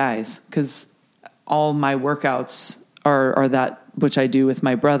the guys, because all my workouts are that which I do with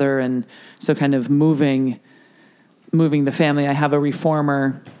my brother. And so kind of moving the family. I have a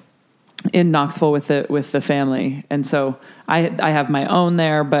reformer in Knoxville with the family. And so I have my own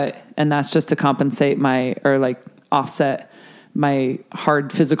there, and that's just to compensate offset my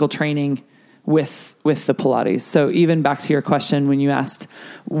hard physical training with the Pilates. So even back to your question, when you asked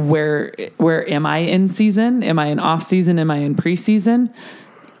where am I in season? Am I in off season? Am I in preseason?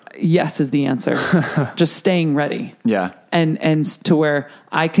 Yes is the answer. Just staying ready. Yeah. And to where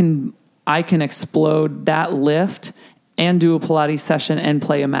I can explode that lift and do a Pilates session and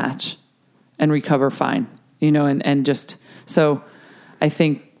play a match and recover fine, and just, so I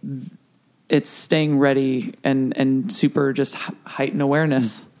think it's staying ready and super just heightened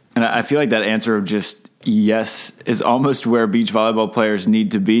awareness. And I feel like that answer of just yes is almost where beach volleyball players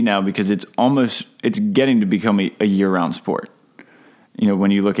need to be now, because it's getting to become a year-round sport. You know,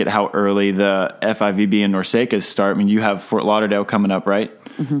 when you look at how early the FIVB and Norsecas start, I mean, you have Fort Lauderdale coming up, right?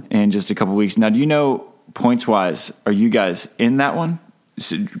 In just a couple weeks. Now, do you know, points-wise, are you guys in that one?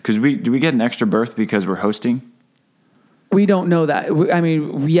 Because do we get an extra berth because we're hosting? We don't know that. I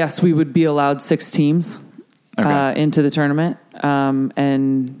mean, yes, we would be allowed 6 teams into the tournament,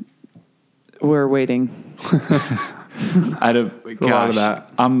 and we're waiting. A lot of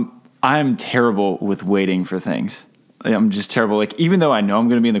that. I'm terrible with waiting for things. I'm just terrible. Like, even though I know I'm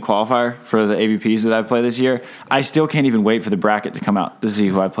going to be in the qualifier for the AVPs that I play this year, I still can't even wait for the bracket to come out to see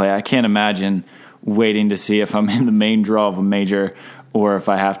who I play. I can't imagine waiting to see if I'm in the main draw of a major or if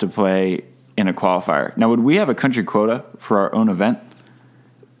I have to play in a qualifier. Now, would we have a country quota for our own event?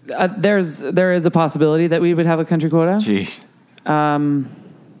 There is a possibility that we would have a country quota. Jeez.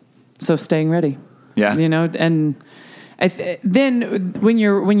 So staying ready. Yeah. You know, and then when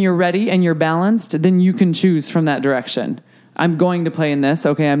you're ready and you're balanced, then you can choose from that direction. I'm going to play in this.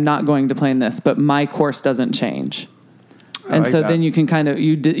 Okay, I'm not going to play in this, but my course doesn't change. And so then you can kind of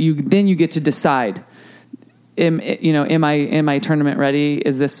you get to decide. Am I tournament ready?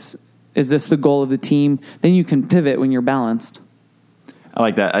 Is this the goal of the team? Then you can pivot when you're balanced. I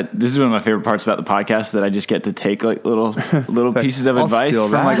like that. This is one of my favorite parts about the podcast, that I just get to take like little pieces of advice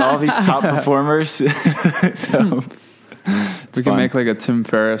from like all these top performers. So we can make like a Tim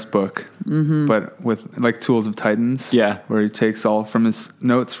Ferriss book, but with like Tools of Titans. Yeah, where he takes all from his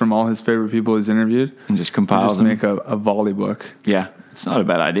notes from all his favorite people he's interviewed and just compiles them. Make a volley book. Yeah, it's not a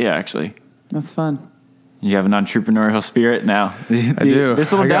bad idea actually. That's fun. You have an entrepreneurial spirit now. I do.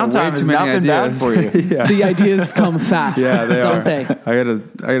 This little downtime has not been bad for you. Yeah. The ideas come fast, don't they? I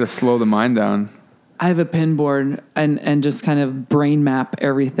gotta slow the mind down. I have a pin board and just kind of brain map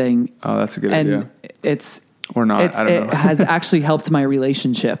everything. Oh, that's a good idea. It's or not. I don't know. It has actually helped my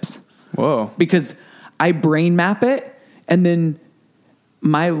relationships. Whoa! Because I brain map it, and then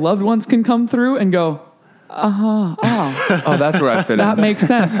my loved ones can come through and go, oh, that's where I fit in. That makes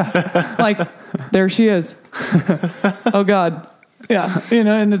sense. Like, there she is. Oh God. Yeah. You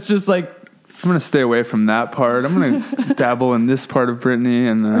know, and it's just like, I'm going to stay away from that part. I'm going to dabble in this part of Brittany.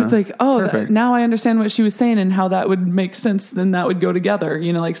 And it's like, now I understand what she was saying and how that would make sense. Then that would go together.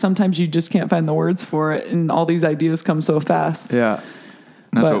 You know, like sometimes you just can't find the words for it, and all these ideas come so fast. Yeah.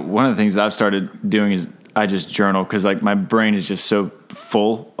 One of the things that I've started doing is I just journal, because like my brain is just so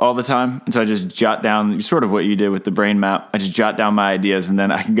full all the time. And so I just jot down sort of what you did with the brain map. I just jot down my ideas, and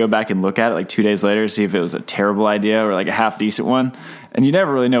then I can go back and look at it like 2 days later, see if it was a terrible idea or like a half decent one. And you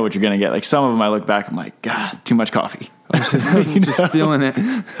never really know what you're going to get. Like some of them I look back, I'm like, God, too much coffee. I was just feeling it.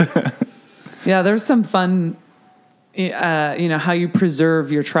 Yeah, there's some fun, how you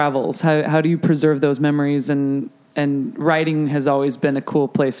preserve your travels. How do you preserve those memories? And writing has always been a cool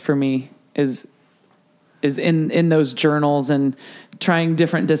place for me, is in those journals, and trying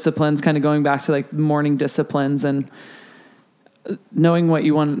different disciplines, kind of going back to like morning disciplines and knowing what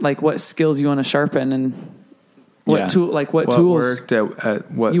you want, like what skills you want to sharpen, and what tools worked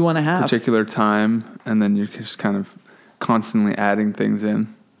at what you want to have particular time. And then you're just kind of constantly adding things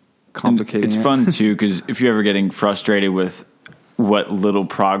in, complicating it. It's fun too, because if you're ever getting frustrated with what little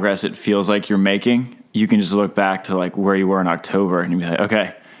progress it feels like you're making, you can just look back to like where you were in October and you'll be like,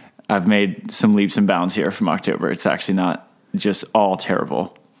 okay, I've made some leaps and bounds here from October. It's actually not just all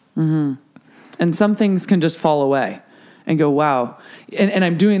terrible. Mm-hmm. And some things can just fall away and go, wow. And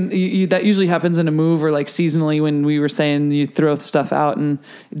I'm doing, that usually happens in a move, or like seasonally when we were saying you throw stuff out. And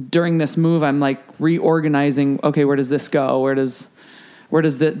during this move, I'm like reorganizing. Okay, where does this go? does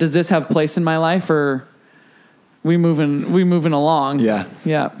this have place in my life, or we moving along? Yeah.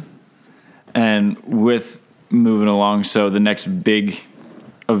 Yeah. And with moving along, so the next big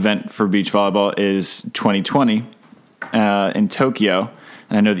event for beach volleyball is 2020 in Tokyo.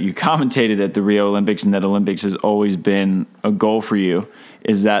 And I know that you commentated at the Rio Olympics, and that Olympics has always been a goal for you.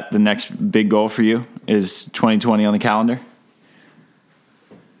 Is that the next big goal for you? Is 2020 on the calendar?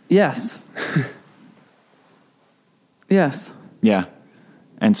 Yes. Yes. Yeah.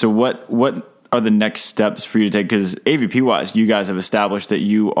 And so what are the next steps for you to take? Because AVP-wise, you guys have established that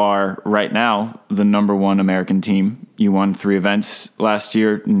you are right now the number one American team. You won 3 events last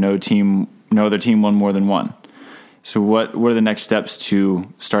year. No other team won more than 1. So what are the next steps to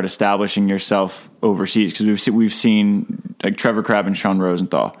start establishing yourself overseas? Because we've seen like Trevor Crabb and Sean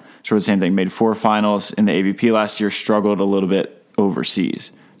Rosenthal, sort of the same thing. Made 4 finals in the AVP last year, struggled a little bit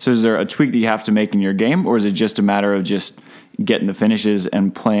overseas. So is there a tweak that you have to make in your game, or is it just a matter of just getting the finishes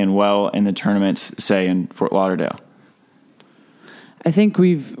and playing well in the tournaments, say in Fort Lauderdale? I think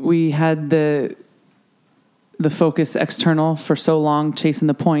we had the the focus external for so long, chasing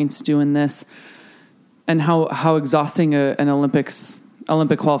the points, doing this, and how exhausting an Olympic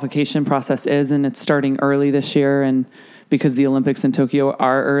qualification process is, and it's starting early this year, and because the Olympics in Tokyo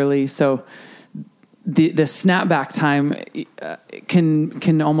are early, so the snapback time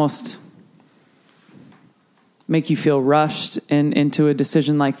can almost make you feel rushed into a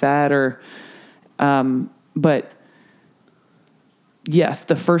decision like that, or but yes,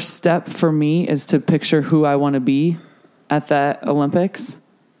 the first step for me is to picture who I want to be at that Olympics,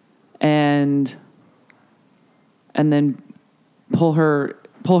 and then pull her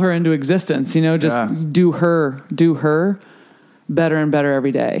into existence, just do her better and better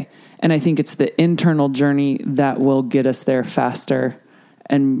every day. And I think it's the internal journey that will get us there faster,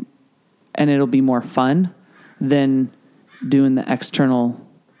 and it'll be more fun than doing the external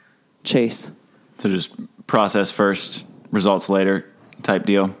chase. So just process first, results later type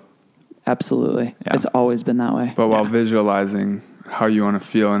deal. Absolutely. Yeah. It's always been that way. But while visualizing how you want to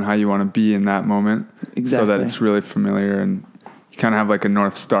feel and how you want to be in that moment, so that it's really familiar, and you kind of have like a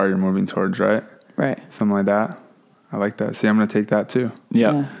North Star you're moving towards, right? Right. Something like that. I like that. See, I'm going to take that too.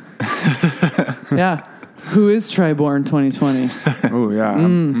 Yeah. Yeah. Who is Tri-Born 2020? Oh, yeah.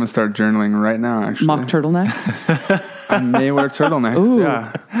 I'm going to start journaling right now, actually. Mock turtleneck? I may wear turtlenecks. Ooh.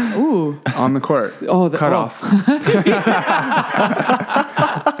 Yeah. Ooh. On the court. Oh, cut off.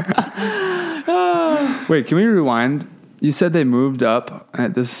 Wait, can we rewind? You said they moved up.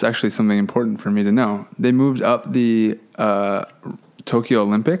 This is actually something important for me to know. They moved up the Tokyo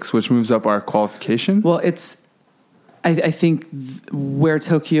Olympics, which moves up our qualification. Well, I think where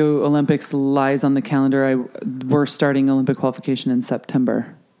Tokyo Olympics lies on the calendar, we're starting Olympic qualification in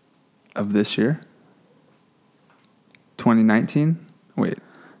September of this year. 2019. Wait.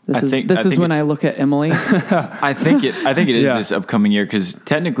 This is when I look at Emily. I think it is this upcoming year, because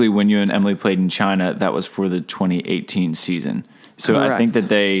technically when you and Emily played in China, that was for the 2018 season. So correct. I think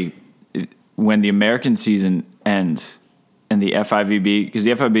that when the American season ends and the FIVB, because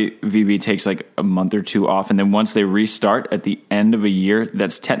the FIVB takes like a month or two off, and then once they restart at the end of a year,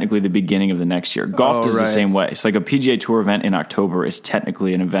 that's technically the beginning of the next year. Golf does the same way. It's like a PGA Tour event in October is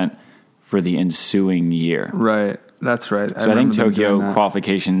technically an event for the ensuing year. Right. That's right. So I think Tokyo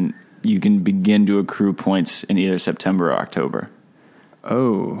qualification, you can begin to accrue points in either September or October.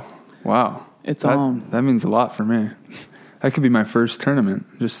 Oh, wow. It's on. That means a lot for me. That could be my first tournament.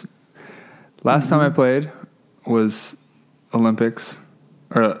 Just last time I played was Olympics,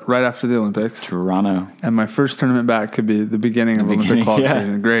 or right after the Olympics. Toronto. And my first tournament back could be the beginning of Olympic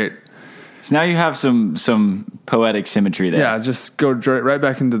qualification. Yeah. Great. So now you have some poetic symmetry there. Yeah, just go right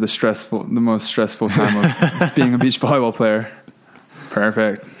back into the most stressful time of being a beach volleyball player.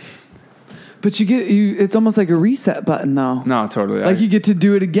 Perfect. But it's almost like a reset button, though. No, totally. Like you get to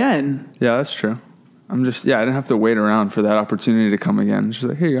do it again. Yeah, that's true. I didn't have to wait around for that opportunity to come again. Just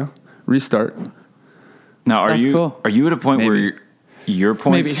like, here you go, restart. Now, are you at a point where your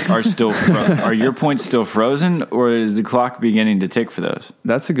points are still are your points still frozen, or is the clock beginning to tick for those?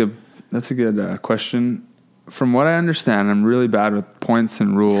 That's a good question. From what I understand, I'm really bad with points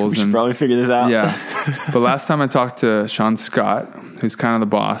and rules. We should probably figure this out. Yeah. But last time I talked to Sean Scott, who's kind of the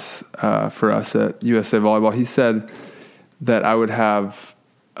boss for us at USA Volleyball, he said that I would have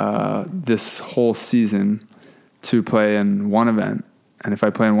this whole season to play in one event. And if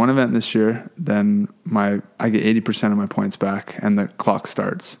I play in one event this year, then I get 80% of my points back and the clock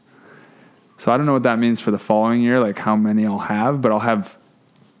starts. So I don't know what that means for the following year, like how many I'll have, but I'll have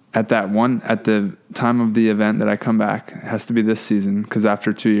at the time of the event that I come back, it has to be this season, because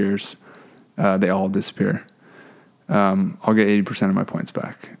after 2 years, they all disappear. I'll get 80% of my points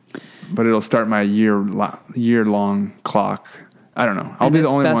back, but it'll start my year-long clock. I don't know. I'll be the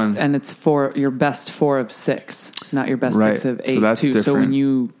only one. And it's for your best 4 of 6, not your best 6 of 8. So that's different. So when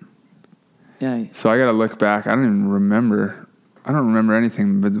you, So I got to look back. I don't even remember. I don't remember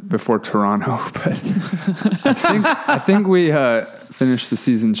anything before Toronto, but I think we finished the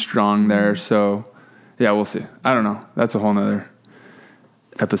season strong there. So yeah, we'll see. I don't know. That's a whole nother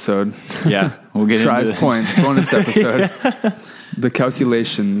episode. Yeah, we'll get Tries into points bonus episode. The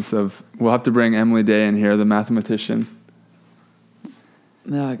calculations we'll have to bring Emily Day in here, the mathematician.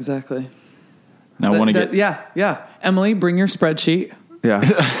 Yeah, exactly. Now I want to get yeah. Emily, bring your spreadsheet. Yeah.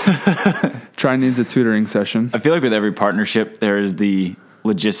 Tri needs a tutoring session. I feel like with every partnership, there is the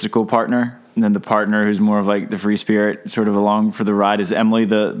logistical partner, and then the partner who's more of like the free spirit, sort of along for the ride. Is Emily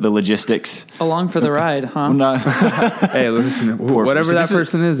the logistics? Along for the ride, huh? Well, hey, listen, whatever that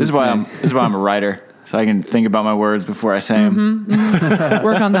person is. This is why I'm a writer, so I can think about my words before I say them. Mm-hmm.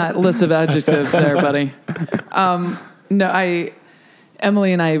 Work on that list of adjectives there, buddy. No,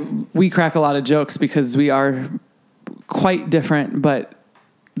 Emily and I, we crack a lot of jokes because we are quite different, but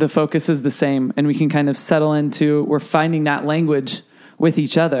the focus is the same, and we can kind of settle into, we're finding that language with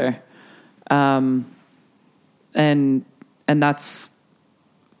each other. And that's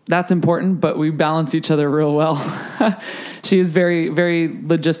important, but we balance each other real well. She is very, very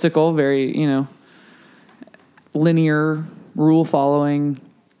logistical, very, linear, rule following.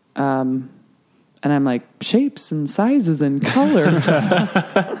 And I'm like, shapes and sizes and colors.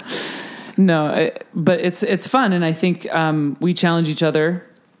 But it's fun. And I think, we challenge each other,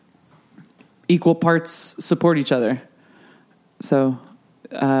 equal parts support each other. So,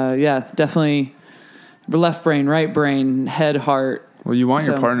 definitely left brain, right brain, head, heart. Well, you want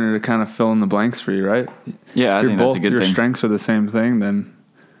your partner to kind of fill in the blanks for you, right? Yeah, I think that's a good thing. If your strengths are the same thing, then,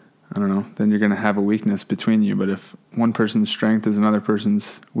 I don't know, then you're going to have a weakness between you. But if one person's strength is another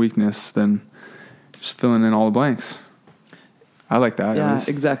person's weakness, then just filling in all the blanks. I like that. Yeah,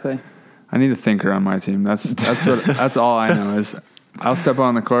 exactly. I need a thinker on my team. That's all I know is I'll step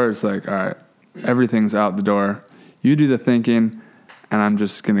on the court. It's like, all right, everything's out the door. You do the thinking, and I'm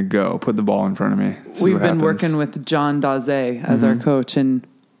just going to go. Put the ball in front of me. We've been working with John Daze as our coach, and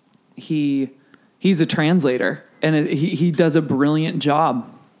he's a translator, and he does a brilliant job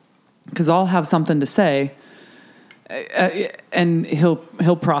because I'll have something to say, and he'll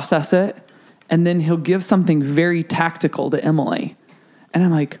process it, and then he'll give something very tactical to Emily, and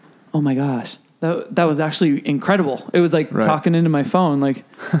I'm like, oh my gosh, that was actually incredible. It was like talking into my phone, like.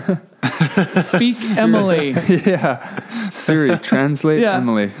 Speak Emily. Yeah. Siri, translate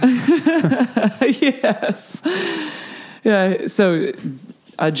Emily. Yes. Yeah. So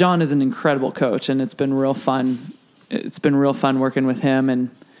John is an incredible coach, and it's been real fun. It's been real fun working with him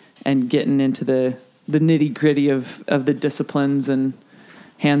and getting into the nitty gritty of the disciplines and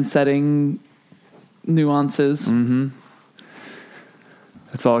hand setting nuances. Mm-hmm.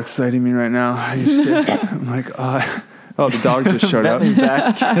 It's all exciting me right now. I'm like, oh, the dog just showed up.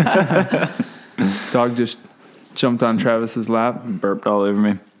 Back. Dog just jumped on Travis's lap and burped all over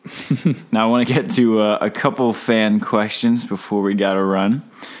me. Now I want to get to a couple fan questions before we got to run.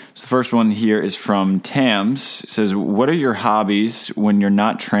 So the first one here is from Tams. It says, what are your hobbies when you're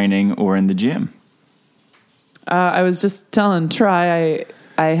not training or in the gym? I was just telling Try,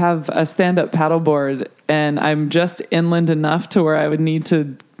 I have a stand-up paddleboard, and I'm just inland enough to where I would need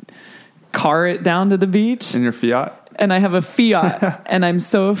to car it down to the beach. In your Fiat? And I have a Fiat, and I'm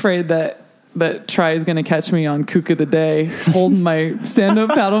so afraid that Try is going to catch me on Kook of the Day, holding my stand-up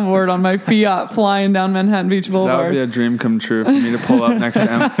paddleboard on my Fiat, flying down Manhattan Beach Boulevard. That would be a dream come true for me to pull up next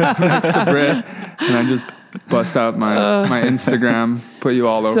to Britt, and I just bust out my Instagram, put you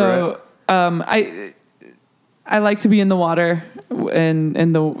all over it. I like to be in the water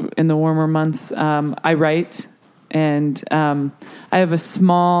in the warmer months. I write, and I have a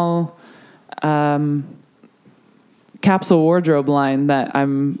small capsule wardrobe line that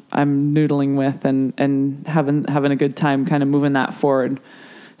I'm noodling with and having a good time kind of moving that forward.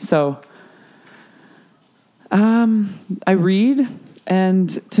 So I read,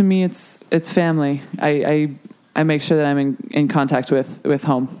 and to me it's family. I make sure that I'm in contact with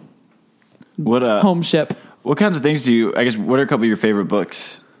home. Home ship. What kinds of things what are a couple of your favorite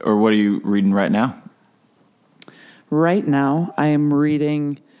books, or what are you reading right now? Right now I am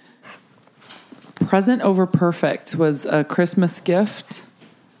reading Present Over Perfect. Was a Christmas gift,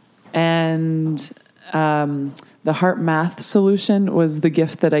 and the Heart Math Solution was the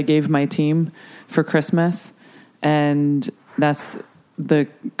gift that I gave my team for Christmas, and that's the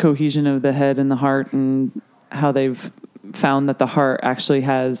cohesion of the head and the heart, and how they've found that the heart actually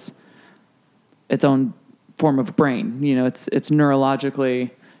has its own form of brain. It's neurologically,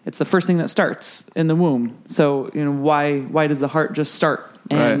 it's the first thing that starts in the womb. So, why does the heart just start?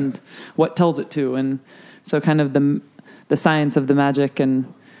 And what tells it to? And so kind of the science of the magic,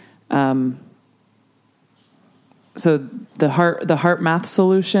 and so the heart math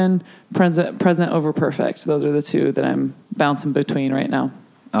solution, present over perfect. Those are the two that I'm bouncing between right now.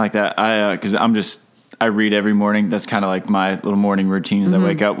 I like that. Because I read every morning. That's kind of like my little morning routine. Is I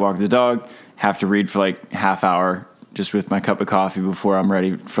wake up, walk the dog, have to read for like half hour just with my cup of coffee before I'm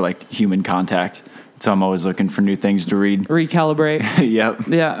ready for like human contact. So I'm always looking for new things to read. Recalibrate. Yep.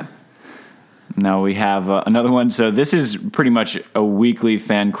 Yeah. Now we have another one. So this is pretty much a weekly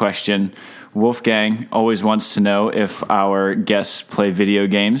fan question. Wolfgang always wants to know if our guests play video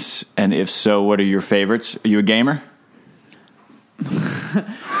games, and if so, what are your favorites? Are you a gamer?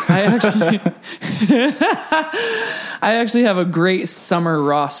 I actually have a great Summer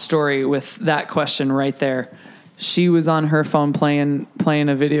Ross story with that question right there. she was on her phone playing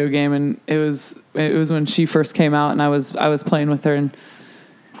a video game, and it was when she first came out, and I was playing with her, and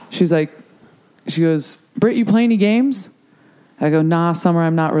she goes, Britt, you play any games? I go, nah, Summer,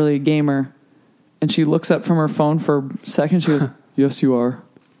 I'm not really a gamer. And she looks up from her phone for a second. She goes, yes, you are.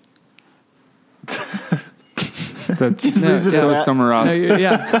 So Summer Ross. No,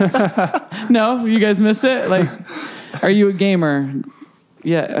 yeah. No, you guys missed it? Like, are you a gamer?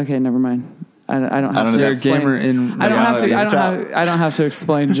 Yeah, okay, never mind. I don't have to You're explain. a gamer in reality. I don't have to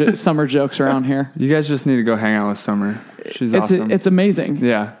explain summer jokes around here. You guys just need to go hang out with Summer. She's awesome. It's amazing.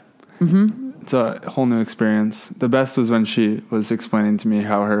 Yeah. Mm-hmm. It's a whole new experience. The best was when she was explaining to me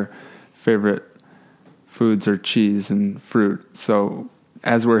how her favorite foods are cheese and fruit. So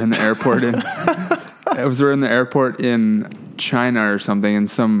as we're in the airport in China or something, in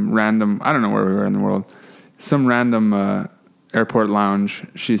some random, I don't know where we were in the world, some random airport lounge,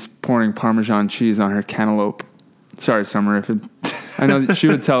 she's pouring Parmesan cheese on her cantaloupe. Sorry, Summer, I know she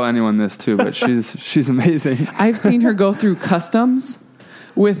would tell anyone this too, but she's amazing. I've seen her go through customs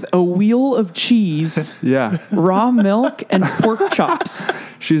with a wheel of cheese, raw milk, and pork chops.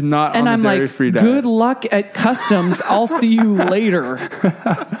 She's not on the dairy-free diet. Good luck at customs. I'll see you later.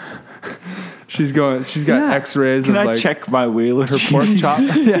 She's got X-rays. Can of I check my wheel of her pork chop?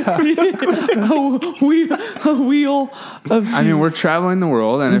 Yeah. a wheel of cheese. I mean, we're traveling the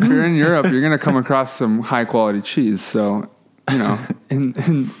world, and if you're in Europe, you're going to come across some high-quality cheese. So, in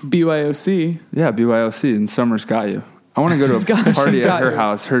BYOC. Yeah, BYOC, and Summer's got you. I want to go to a party at her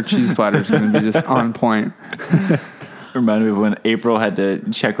house. Her cheese platter's going to be just on point. Reminded me of when April had to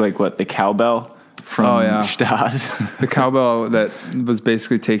check the cowbell from Stad. The cowbell that was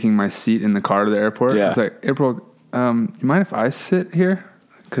basically taking my seat in the car to the airport. Yeah. It's like, April, you mind if I sit here?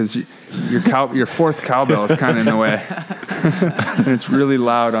 Because your fourth cowbell is kind of in the way. And it's really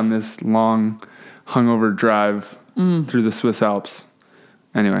loud on this long hungover drive through the Swiss Alps.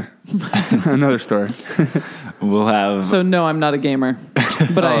 Anyway, another story. We'll have... So, no, I'm not a gamer,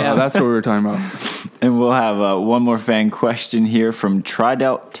 but I am. That's what we were talking about. And we'll have one more fan question here from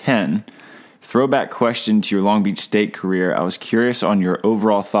Tridelt10. Throwback question to your Long Beach State career. I was curious on your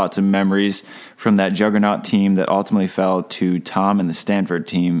overall thoughts and memories from that juggernaut team that ultimately fell to Tom and the Stanford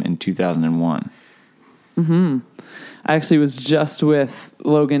team in 2001. Mm-hmm. I actually was just with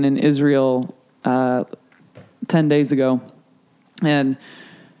Logan in Israel 10 days ago, and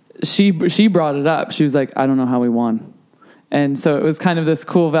she brought it up. She was like, I don't know how we won. And so it was kind of this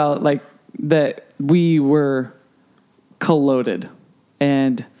cool that we were colluded.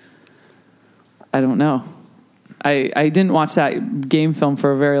 And I don't know. I didn't watch that game film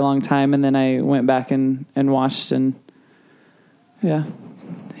for a very long time, and then I went back and watched, and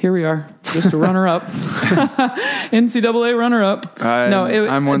here we are, just a runner-up, NCAA runner-up.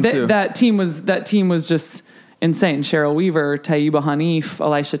 I'm one too. That team was just insane. Cheryl Weaver, Taiba Hanif,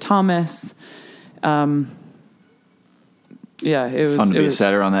 Elisha Thomas. It was fun to be a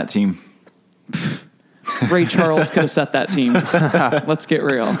setter on that team. Ray Charles could have set that team. Let's get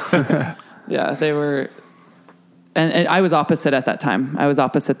real. Yeah, they were, and I was opposite at that time. I was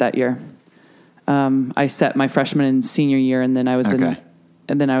opposite that year. I set my freshman and senior year, and then I was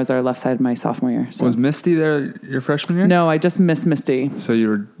and then I was our left side my sophomore year. So. Was Misty there your freshman year? No, I just missed Misty. So you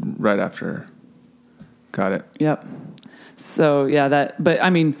were right after her. Got it. Yep. So but I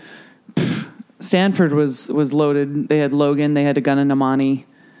mean, Stanford was loaded. They had Logan. They had a gun and Amani.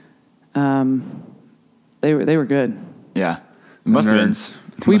 They were good. Yeah, must have been.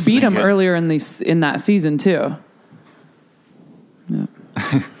 We beat them earlier in that season too.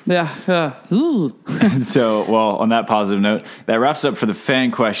 Yeah. So, well, on that positive note, that wraps up for the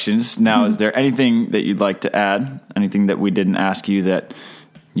fan questions. Now, is there anything that you'd like to add? Anything that we didn't ask you that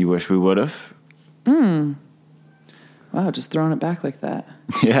you wish we would have? Wow, just throwing it back like that.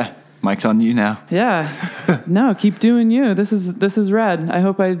 Yeah, mic's on you now. Yeah. No, keep doing you. This is rad. I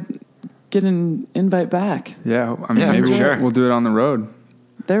hope I get an invite back. Yeah, I mean, maybe we'll do it on the road.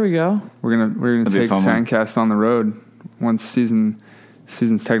 There we go. We're gonna take Sandcast on the road once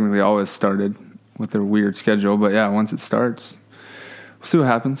season's technically always started with their weird schedule, but yeah, once it starts, we'll see what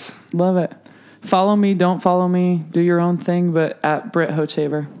happens. Love it. Follow me, don't follow me, do your own thing, but at Britt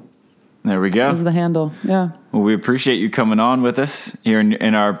Hochevar. There we go. Is the handle. Yeah. Well, we appreciate you coming on with us here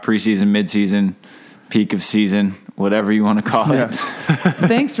in our preseason, midseason, peak of season, whatever you want to call it.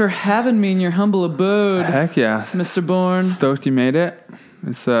 Thanks for having me in your humble abode. Heck yeah. Mr. Bourne. Stoked you made it.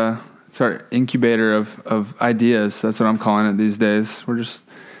 It's our incubator of ideas. That's what I'm calling it these days.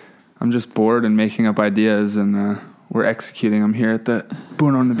 I'm just bored and making up ideas, and we're executing them here at the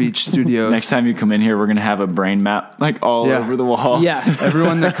Born on the Beach studios. Next time you come in here, we're going to have a brain map like all over the wall. Yes.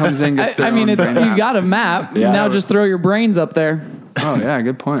 Everyone that comes in gets their own brain you map. got a map. Yeah. Now just throw your brains up there. Oh, yeah,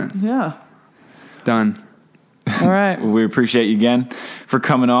 good point. Yeah. Done. All right. We appreciate you again for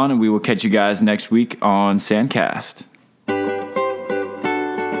coming on, and we will catch you guys next week on Sandcast.